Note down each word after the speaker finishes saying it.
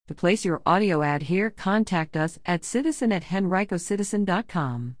To place your audio ad here, contact us at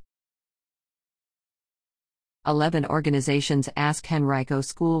citizen@henricocitizen.com. 11 organizations ask Henrico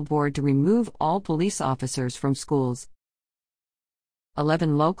School Board to remove all police officers from schools.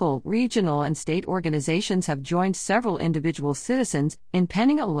 11 local, regional, and state organizations have joined several individual citizens in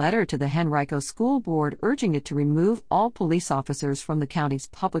penning a letter to the Henrico School Board urging it to remove all police officers from the county's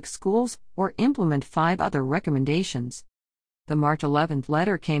public schools or implement 5 other recommendations. The March 11th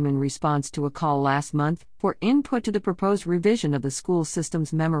letter came in response to a call last month for input to the proposed revision of the school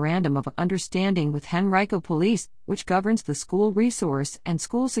system's Memorandum of Understanding with Henrico Police, which governs the School Resource and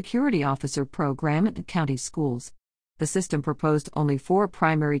School Security Officer program at the county's schools. The system proposed only 4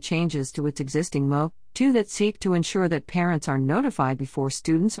 primary changes to its existing MO, 2 that seek to ensure that parents are notified before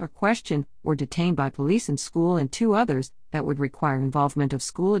students are questioned or detained by police in school, and 2 others that would require involvement of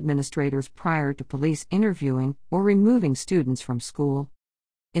school administrators prior to police interviewing or removing students from school.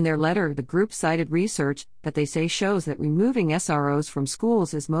 In their letter, the group cited research that they say shows that removing SROs from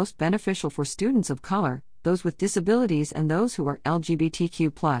schools is most beneficial for students of color, those with disabilities, and those who are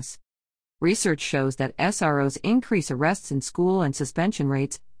LGBTQ+. Research shows that SROs increase arrests in school and suspension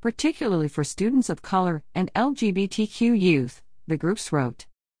rates, particularly for students of color and LGBTQ youth, the groups wrote.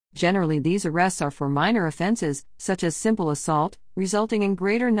 Generally, these arrests are for minor offenses, such as simple assault, resulting in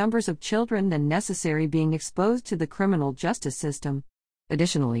greater numbers of children than necessary being exposed to the criminal justice system.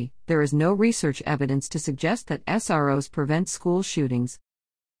 Additionally, there is no research evidence to suggest that SROs prevent school shootings.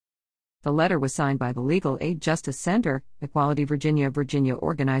 The letter was signed by the Legal Aid Justice Center, Equality Virginia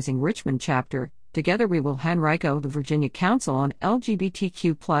Organizing Richmond Chapter, Together We Will Henrico, the Virginia Council on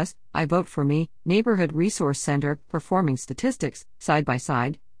LGBTQ+, I Vote for Me, Neighborhood Resource Center, Performing Statistics, Side by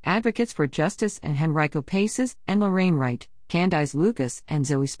Side, Advocates for Justice and Henrico Paces, and Lorraine Wright, Candice Lucas, and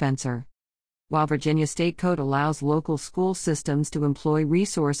Zoe Spencer. While Virginia State Code allows local school systems to employ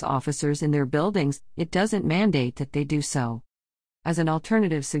resource officers in their buildings, it doesn't mandate that they do so. As an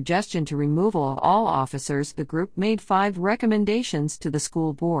alternative suggestion to removal of all officers, the group made 5 recommendations to the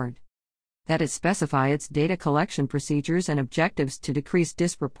school board. That it specify its data collection procedures and objectives to decrease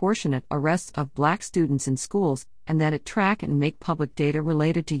disproportionate arrests of Black students in schools, and that it track and make public data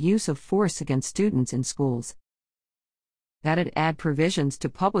related to use of force against students in schools. That it add provisions to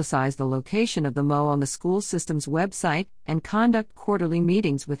publicize the location of the MO on the school system's website and conduct quarterly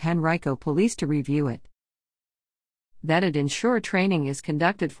meetings with Henrico Police to review it. That it ensure training is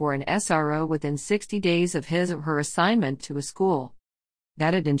conducted for an SRO within 60 days of his or her assignment to a school.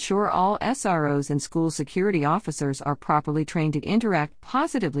 That it ensure all SROs and school security officers are properly trained to interact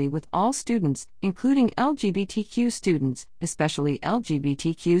positively with all students, including LGBTQ students, especially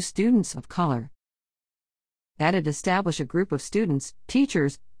LGBTQ students of color. That it establish a group of students,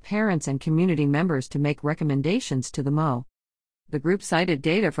 teachers, parents, and community members to make recommendations to the MO. The group cited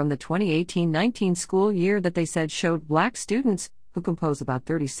data from the 2018-19 school year that they said showed Black students, who compose about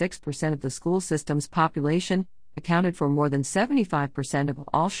 36% of the school system's population, accounted for more than 75% of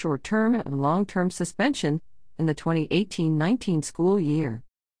all short-term and long-term suspension in the 2018-19 school year.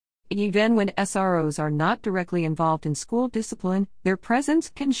 Even when SROs are not directly involved in school discipline, their presence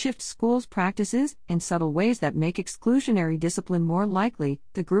can shift schools' practices in subtle ways that make exclusionary discipline more likely,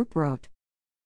 the group wrote.